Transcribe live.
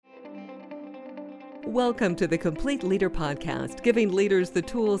Welcome to the Complete Leader Podcast, giving leaders the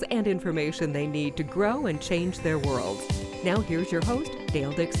tools and information they need to grow and change their worlds. Now here's your host,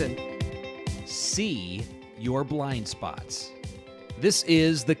 Dale Dixon. See your blind spots. This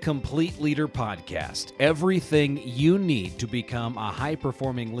is the Complete Leader Podcast, everything you need to become a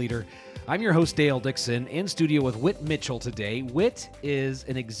high-performing leader. I'm your host, Dale Dixon, in studio with Whit Mitchell today. Whit is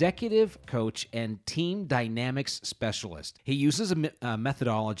an executive coach and team dynamics specialist. He uses a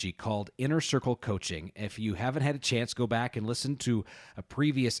methodology called inner circle coaching. If you haven't had a chance, go back and listen to a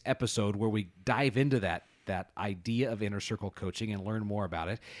previous episode where we dive into that idea of inner circle coaching and learn more about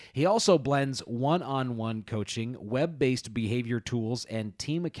it. He also blends one-on-one coaching, web-based behavior tools, and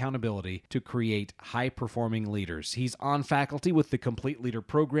team accountability to create high-performing leaders. He's on faculty with the Complete Leader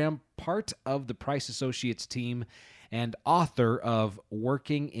Program, part of the Price Associates team, and author of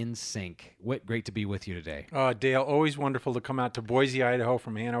Working in Sync. Whit, great to be with you today. Dale, always wonderful to come out to Boise, Idaho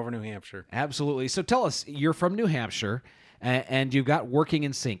from Hanover, New Hampshire. Absolutely. So tell us, you're from New Hampshire, and you've got Working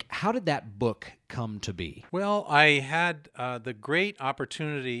in Sync. How did that book come to be? Well, I had the great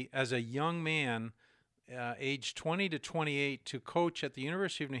opportunity as a young man, age 20 to 28, to coach at the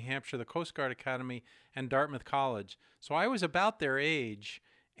University of New Hampshire, the Coast Guard Academy, and Dartmouth College. So I was about their age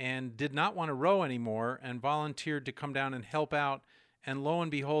and did not want to row anymore and volunteered to come down and help out. And lo and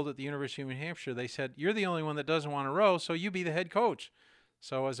behold, at the University of New Hampshire, they said, "You're the only one that doesn't want to row, so you be the head coach."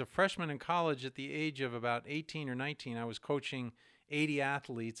 So as a freshman in college at the age of about 18 or 19, I was coaching 80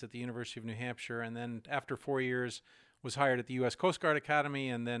 athletes at the University of New Hampshire, and then after 4 years was hired at the U.S. Coast Guard Academy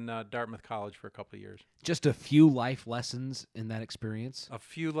and then Dartmouth College for a couple of years. Just a few life lessons in that experience? A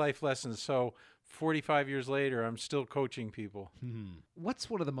few life lessons. So 45 years later, I'm still coaching people. What's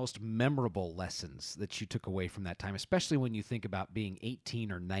one of the most memorable lessons that you took away from that time, especially when you think about being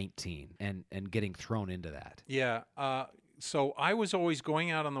 18 or 19 and getting thrown into that? Yeah. So I was always going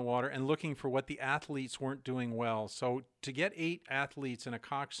out on the water and looking for what the athletes weren't doing well. So to get 8 athletes in a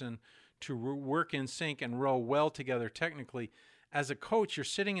coxswain to work in sync and row well together technically, as a coach, you're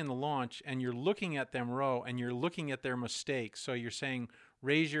sitting in the launch and you're looking at them row and you're looking at their mistakes. So you're saying,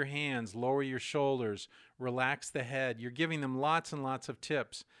 raise your hands, lower your shoulders, relax the head. You're giving them lots and lots of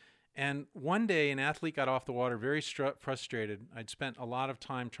tips. And one day, an athlete got off the water very frustrated. I'd spent a lot of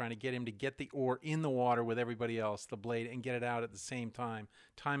time trying to get him to get the oar in the water with everybody else, the blade, and get it out at the same time.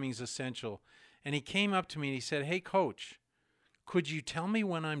 Timing is essential. And he came up to me and he said, "Hey, coach, could you tell me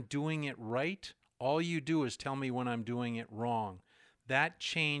when I'm doing it right? All you do is tell me when I'm doing it wrong." That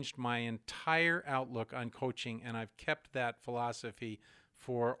changed my entire outlook on coaching, and I've kept that philosophy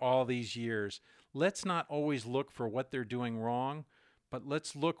for all these years. Let's not always look for what they're doing wrong, but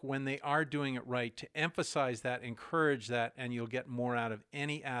let's look when they are doing it right to emphasize that, encourage that, and you'll get more out of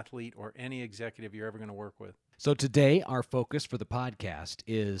any athlete or any executive you're ever going to work with. So today, our focus for the podcast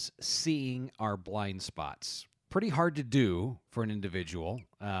is seeing our blind spots. Pretty hard to do for an individual,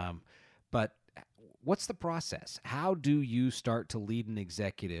 but what's the process? How do you start to lead an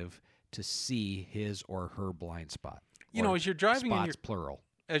executive to see his or her blind spot? You know, as you're driving spots, plural.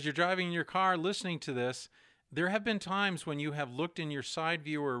 As you're driving in your car listening to this, there have been times when you have looked in your side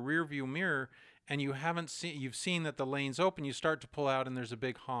view or rear view mirror and you've seen that the lane's open, you start to pull out and there's a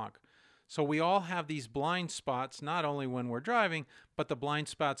big honk. So we all have these blind spots, not only when we're driving, but the blind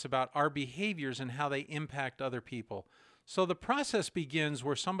spots about our behaviors and how they impact other people. So the process begins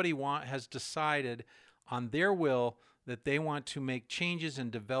where somebody has decided on their will that they want to make changes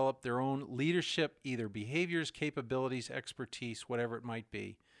and develop their own leadership, either behaviors, capabilities, expertise, whatever it might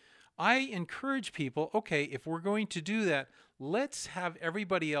be. I encourage people, okay, if we're going to do that, let's have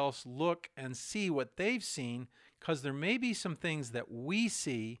everybody else look and see what they've seen, because there may be some things that we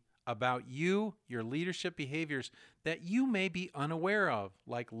see about you, your leadership behaviors, that you may be unaware of,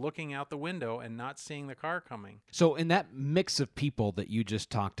 like looking out the window and not seeing the car coming. So in that mix of people that you just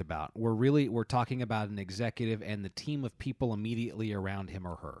talked about, we're talking about an executive and the team of people immediately around him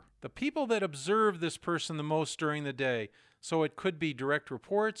or her. The people that observe this person the most during the day. So it could be direct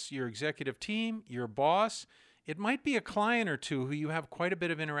reports, your executive team, your boss. It might be a client or two who you have quite a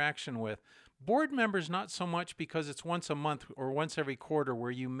bit of interaction with. Board members, not so much, because it's once a month or once every quarter where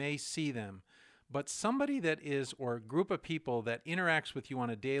you may see them. But somebody that is, or a group of people that interacts with you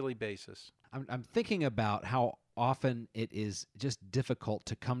on a daily basis. I'm thinking about how often it is just difficult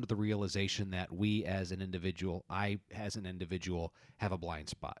to come to the realization that we as an individual, I as an individual, have a blind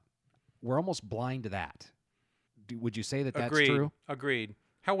spot. We're almost blind to that. Would you say that that's true? Agreed.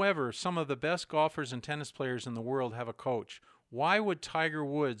 However, some of the best golfers and tennis players in the world have a coach. Why would Tiger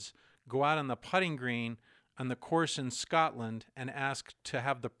Woods go out on the putting green on the course in Scotland and ask to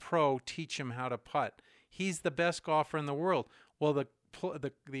have the pro teach him how to putt? He's the best golfer in the world. Well,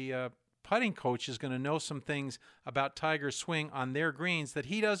 the putting coach is going to know some things about Tiger's swing on their greens that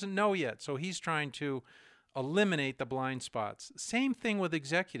he doesn't know yet. So he's trying to eliminate the blind spots. Same thing with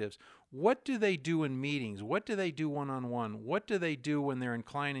executives. What do they do in meetings? What do they do one-on-one? What do they do when they're in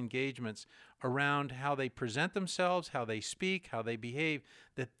client engagements around how they present themselves, how they speak, how they behave,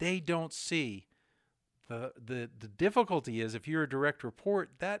 that they don't see? The difficulty is, if you're a direct report,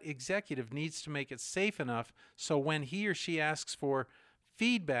 that executive needs to make it safe enough so when he or she asks for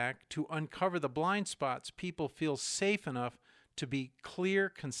feedback to uncover the blind spots, people feel safe enough to be clear,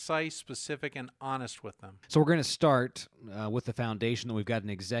 concise, specific, and honest with them. So we're going to start with the foundation that we've got an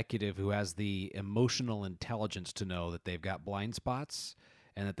executive who has the emotional intelligence to know that they've got blind spots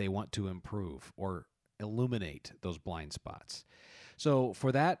and that they want to improve or illuminate those blind spots. So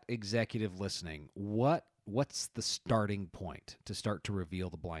for that executive listening, what's the starting point to start to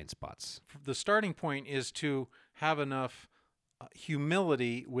reveal the blind spots? The starting point is to have enough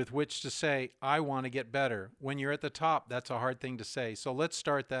humility with which to say, I want to get better. When you're at the top, that's a hard thing to say. So let's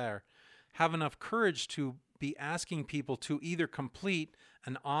start there. Have enough courage to be asking people to either complete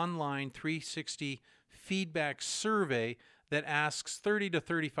an online 360 feedback survey that asks 30 to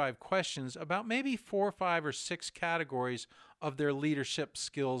 35 questions about maybe 4, 5, or 6 categories of their leadership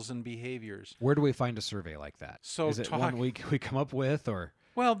skills and behaviors. Where do we find a survey like that? So is it one we come up with, or?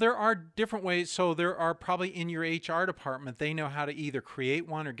 Well, there are different ways. So there are probably in your HR department, they know how to either create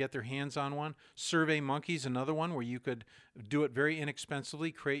one or get their hands on one. SurveyMonkey's another one where you could do it very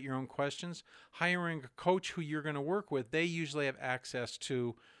inexpensively, create your own questions. Hiring a coach who you're going to work with, they usually have access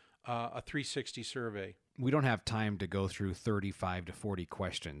to a 360 survey. We don't have time to go through 35 to 40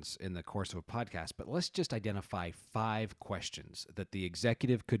 questions in the course of a podcast, but let's just identify 5 questions that the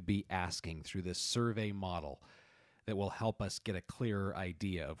executive could be asking through this survey model that will help us get a clearer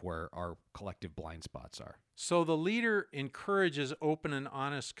idea of where our collective blind spots are. So the leader encourages open and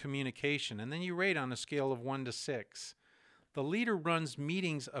honest communication, and then you rate on a scale of 1 to 6. The leader runs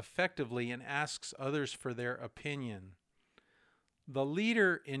meetings effectively and asks others for their opinion. The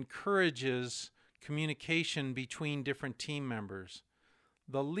leader encourages communication between different team members.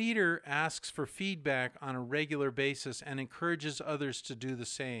 The leader asks for feedback on a regular basis and encourages others to do the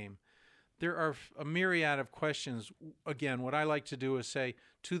same. There are a myriad of questions. Again, what I like to do is say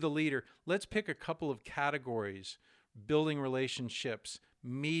to the leader, let's pick a couple of categories: building relationships,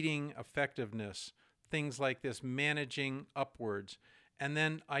 meeting effectiveness, things like this, managing upwards, and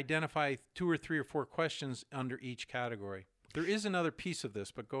then identify 2 or 3 or 4 questions under each category. There is another piece of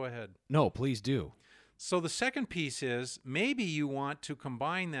this, but go ahead. No, please do. So the second piece is maybe you want to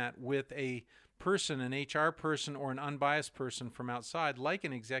combine that with a person, an HR person or an unbiased person from outside, like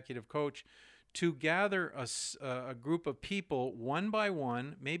an executive coach, to gather a group of people one by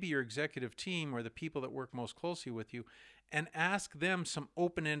one, maybe your executive team or the people that work most closely with you, and ask them some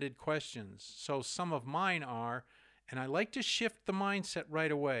open-ended questions. So some of mine are, and I like to shift the mindset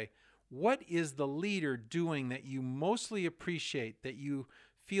right away, what is the leader doing that you mostly appreciate, that you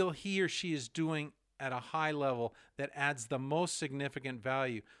feel he or she is doing at a high level that adds the most significant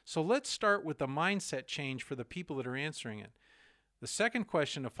value? So let's start with the mindset change for the people that are answering it. The second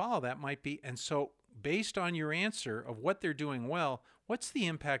question to follow that might be, and so based on your answer of what they're doing well, what's the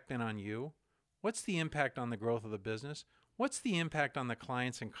impact been on you? What's the impact on the growth of the business? What's the impact on the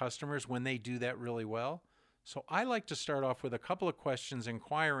clients and customers when they do that really well? So I like to start off with a couple of questions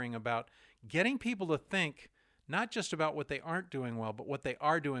inquiring about getting people to think not just about what they aren't doing well, but what they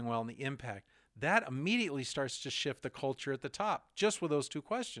are doing well and the impact. That immediately starts to shift the culture at the top, just with those 2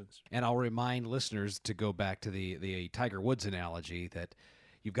 questions. And I'll remind listeners to go back to the Tiger Woods analogy that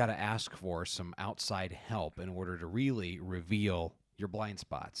you've got to ask for some outside help in order to really reveal your blind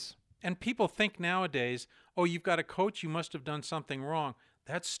spots. And people think nowadays, oh, you've got a coach, you must have done something wrong.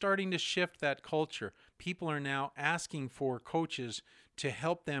 That's starting to shift that culture. People are now asking for coaches to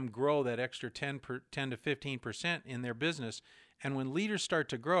help them grow that extra 10 to 15% in their business. And when leaders start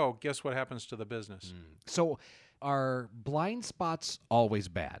to grow, guess what happens to the business? So are blind spots always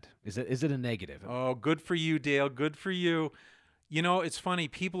bad? Is it a negative? Oh, good for you, Dale. Good for you. You know, it's funny.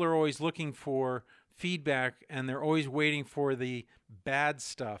 People are always looking for feedback, and they're always waiting for the bad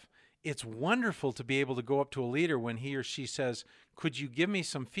stuff. It's wonderful to be able to go up to a leader when he or she says, could you give me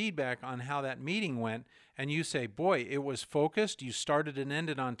some feedback on how that meeting went? And you say, boy, it was focused. You started and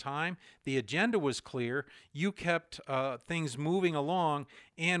ended on time. The agenda was clear. You kept things moving along,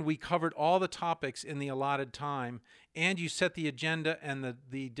 and we covered all the topics in the allotted time. And you set the agenda and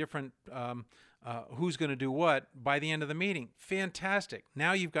the different who's going to do what by the end of the meeting. Fantastic.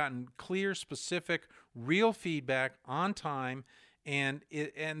 Now you've gotten clear, specific, real feedback on time, and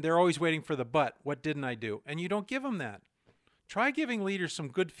they're always waiting for the but. What didn't I do? And you don't give them that. Try giving leaders some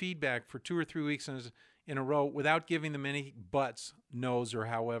good feedback for 2 or 3 weeks in a row without giving them any buts, no's, or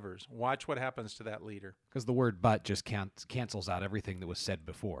howevers. Watch what happens to that leader. Because the word but just cancels out everything that was said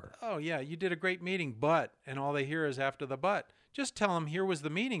before. Oh, yeah, you did a great meeting, but, and all they hear is after the but. Just tell them, here was the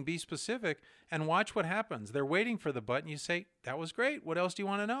meeting, be specific, and watch what happens. They're waiting for the but, and you say, that was great. What else do you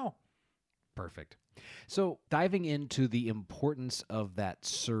want to know? Perfect. So diving into the importance of that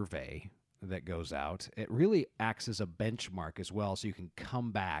survey that goes out, it really acts as a benchmark as well, so you can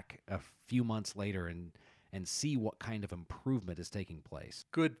come back a few months later and see what kind of improvement is taking place.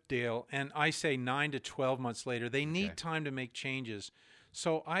 Good, Dale. And I say 9 to 12 months later, they need time to make changes.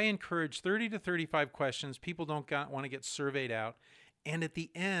 So I encourage 30 to 35 questions. People don't want to get surveyed out. And at the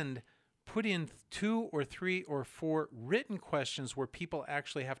end, put in 2 or 3 or 4 written questions where people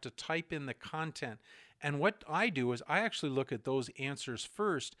actually have to type in the content. And what I do is I actually look at those answers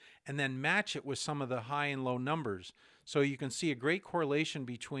first and then match it with some of the high and low numbers. So you can see a great correlation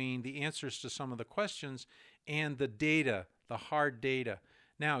between the answers to some of the questions and the data, the hard data.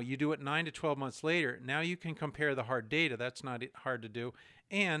 Now, you do it 9 to 12 months later. Now you can compare the hard data. That's not hard to do.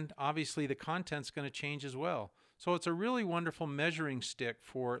 And obviously the content's going to change as well. So it's a really wonderful measuring stick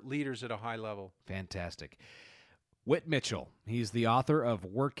for leaders at a high level. Fantastic. Whit Mitchell, he's the author of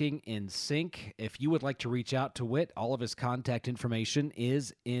Working in Sync. If you would like to reach out to Whit, all of his contact information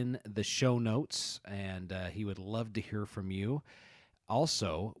is in the show notes, and he would love to hear from you.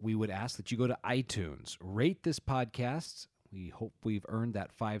 Also, we would ask that you go to iTunes, rate this podcast. We hope we've earned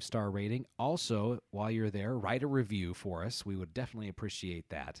that 5-star rating. Also, while you're there, write a review for us. We would definitely appreciate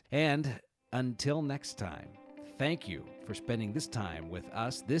that. And until next time, thank you for spending this time with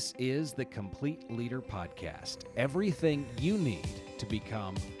us. This is the Complete Leader Podcast. Everything you need to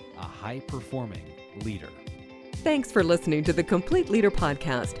become a high-performing leader. Thanks for listening to the Complete Leader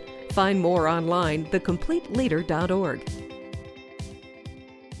Podcast. Find more online, thecompleteleader.org.